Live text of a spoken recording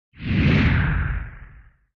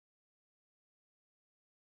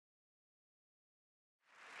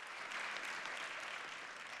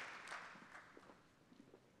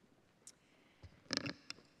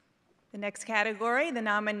The next category, the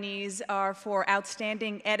nominees are for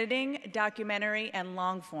Outstanding Editing, Documentary, and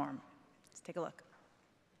Long Form. Let's take a look.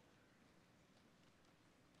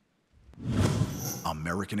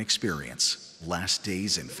 American Experience, Last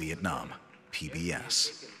Days in Vietnam,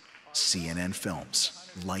 PBS. CNN Films,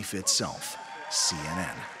 Life Itself,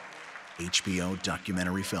 CNN. HBO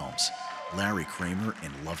Documentary Films, Larry Kramer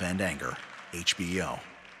in Love and Anger, HBO.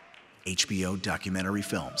 HBO Documentary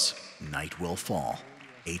Films, Night Will Fall,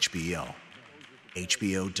 HBO.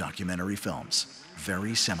 HBO Documentary Films,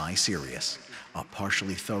 Very Semi-Serious, a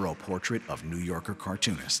partially thorough portrait of New Yorker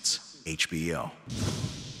cartoonists, HBO.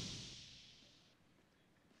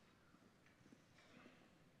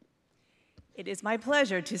 It is my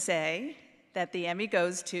pleasure to say that the Emmy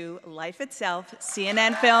goes to Life Itself,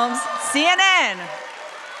 CNN Films, CNN.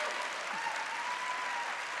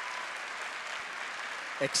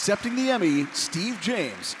 Accepting the Emmy, Steve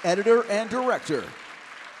James, editor and director.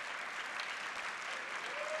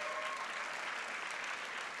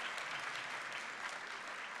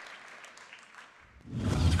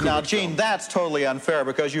 Now, Gene, that's totally unfair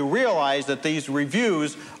because you realize that these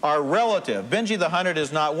reviews are relative. Benji the Hunted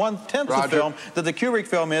is not 1/10 the film that the Kubrick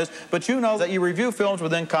film is, but you know that you review films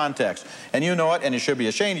within context. And you know it, and you should be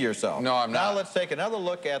ashamed of yourself. No, I'm not. Now let's take another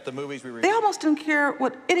look at the movies we reviewed. They almost didn't care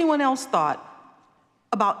what anyone else thought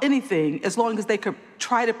about anything as long as they could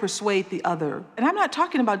try to persuade the other. And I'm not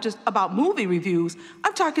talking about just about movie reviews.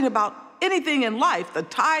 I'm talking about anything in life, the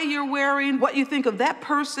tie you're wearing, what you think of that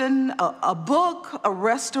person, a book, a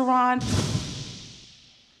restaurant.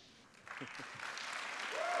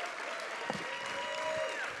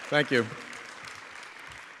 Thank you.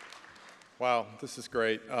 Wow, this is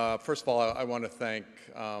great. First of all, I want to thank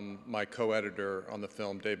my co-editor on the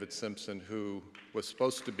film, David Simpson, who was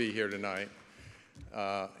supposed to be here tonight.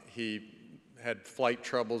 He had flight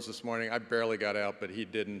troubles this morning. I barely got out, but he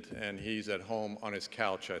didn't, and he's at home on his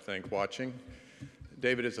couch, I think, watching.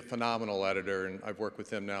 David is a phenomenal editor, and I've worked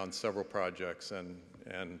with him now on several projects,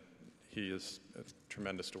 and he is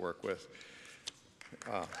tremendous to work with.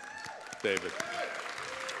 David.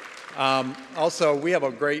 Also, we have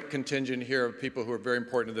a great contingent here of people who are very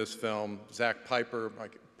important to this film. Zach Piper, my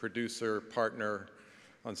producer, partner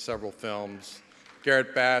on several films.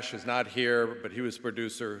 Garrett Bash is not here, but he was the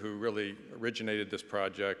producer who really originated this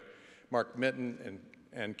project. Mark Mitten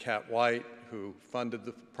and Kat White, who funded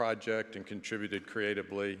the project and contributed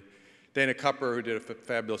creatively. Dana Cupper, who did a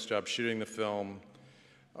fabulous job shooting the film.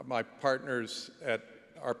 Our partners at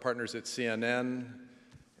CNN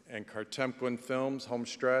and Kartemquin Films,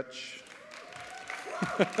 Homestretch.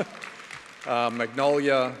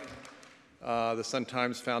 Magnolia, the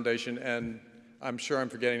Sun-Times Foundation, and I'm sure I'm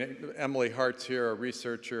forgetting Emily Hart's here, a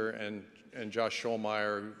researcher, and Josh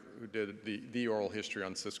Scholmeyer, who did the oral history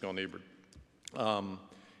on Siskel and Ebert.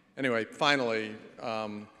 Anyway, finally,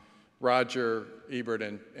 Roger Ebert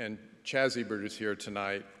and Chaz Ebert is here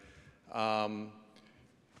tonight.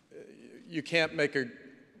 You can't make a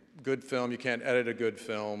good film, you can't edit a good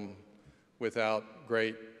film without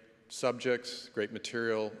great subjects, great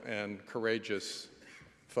material, and courageous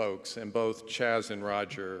folks, and both Chaz and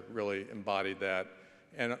Roger really embodied that.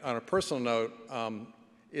 And on a personal note,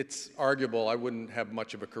 it's arguable I wouldn't have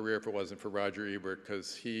much of a career if it wasn't for Roger Ebert,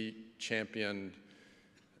 because he championed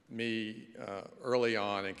me early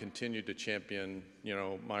on and continued to champion,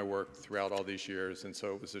 my work throughout all these years, and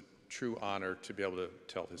so it was a true honor to be able to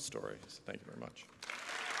tell his story. So thank you very much.